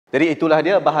Jadi itulah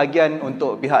dia bahagian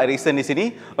untuk pihak Ericsson di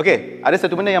sini. Okey, ada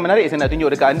satu benda yang menarik saya nak tunjuk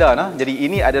dekat anda. Jadi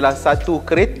ini adalah satu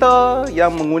kereta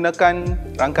yang menggunakan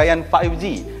rangkaian 5G.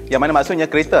 Yang mana maksudnya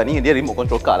kereta ni dia remote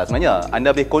control car lah sebenarnya.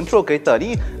 Anda boleh control kereta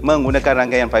ni menggunakan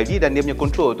rangkaian 5G dan dia punya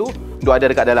control tu ada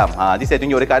dekat dalam. Jadi saya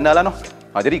tunjuk dekat anda lah.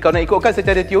 Jadi kalau nak ikutkan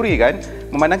secara teori kan,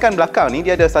 memandangkan belakang ni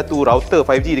dia ada satu router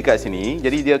 5G dekat sini.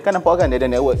 Jadi dia kan nampak kan dia ada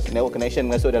network connection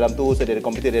masuk dalam tu, so dia ada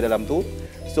komputer di dalam tu.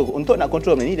 So untuk nak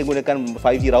control ni dia gunakan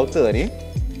 5G router ni.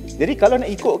 Jadi kalau nak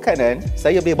ikutkan kan,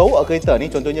 saya boleh bawa kereta ni,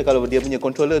 contohnya kalau dia punya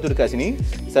controller tu dekat sini,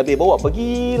 saya boleh bawa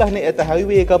pergilah naik atas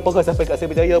highway ke apa ke sampai kat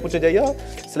Sriwijaya, Putrajaya,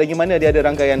 selagi mana dia ada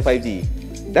rangkaian 5G.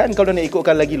 Dan kalau nak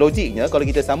ikutkan lagi logiknya, kalau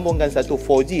kita sambungkan satu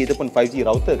 4G ataupun 5G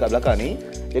router kat belakang ni,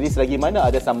 jadi selagi mana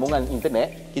ada sambungan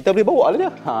internet, kita boleh bawa lah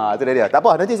dia. Itu dia. Tak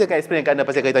apa, nanti saya akan explain kat anda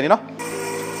pasal kereta ni lah.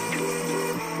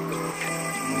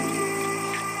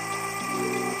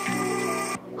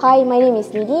 Hi, my name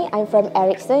is Beli. I'm from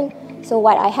Ericsson. So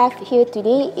what I have here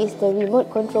today is the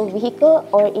remote control vehicle,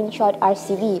 or in short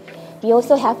RCV. We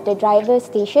also have the driver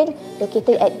station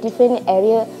located at different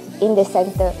area in the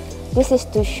center. This is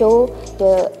to show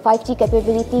the 5G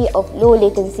capability of low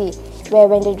latency, where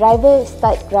when the driver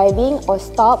starts driving or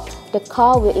stop, the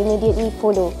car will immediately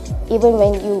follow. Even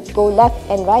when you go left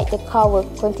and right, the car will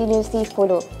continuously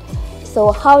follow. So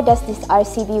how does this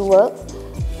RCV work?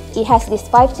 It has this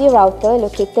 5G router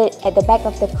located at the back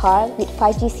of the car with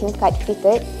 5G SIM card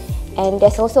fitted, and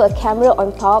there's also a camera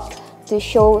on top to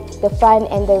show the front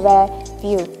and the rear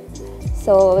view.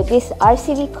 So this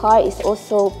RCV car is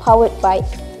also powered by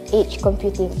edge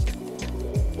computing.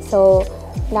 So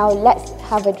now let's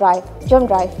have a drive. Jom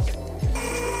drive.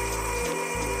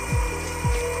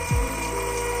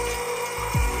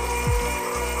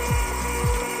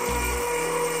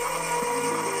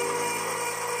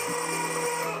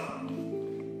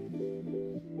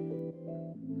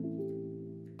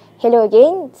 Hello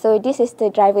again. So this is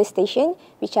the driver station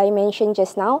which I mentioned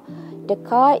just now. The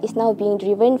car is now being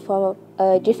driven from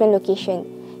a different location.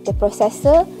 The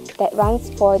processor that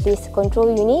runs for this control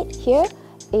unit here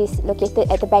is located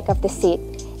at the back of the seat,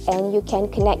 and you can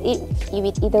connect it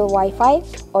with either Wi-Fi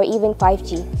or even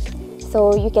 5G.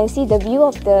 So you can see the view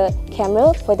of the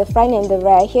camera for the front and the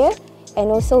rear here, and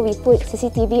also we put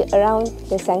CCTV around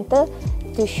the center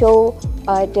to show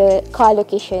the car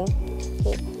location.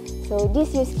 So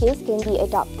this use case can be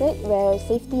adopted where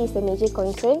safety is a major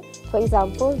concern. For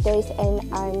example, there is an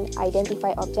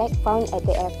unidentified object found at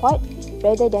the airport.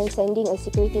 Rather than sending a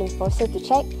security enforcer to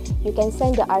check, you can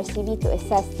send the RCV to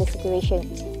assess the situation.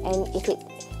 And if it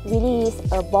really is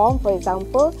a bomb, for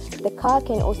example, the car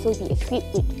can also be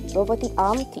equipped with robotic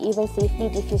arm to even safely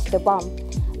defuse the bomb.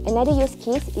 Another use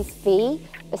case is Beli,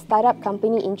 a startup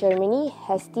company in Germany,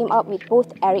 has teamed up with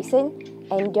both Ericsson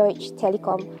and Deutsche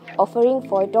Telekom, offering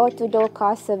for door-to-door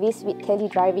car service with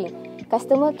tele-driving.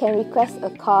 Customer can request a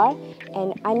car,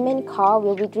 and unmanned car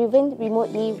will be driven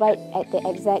remotely right at the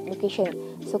exact location.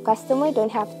 So customer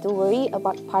don't have to worry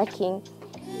about parking.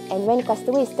 And when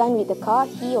customer is done with the car,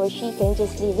 he or she can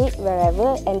just leave it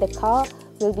wherever, and the car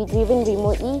will be driven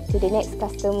remotely to the next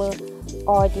customer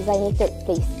or designated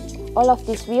place. All of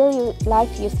this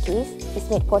real-life use case is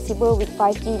made possible with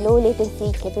 5G low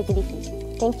latency capability.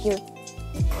 Thank you.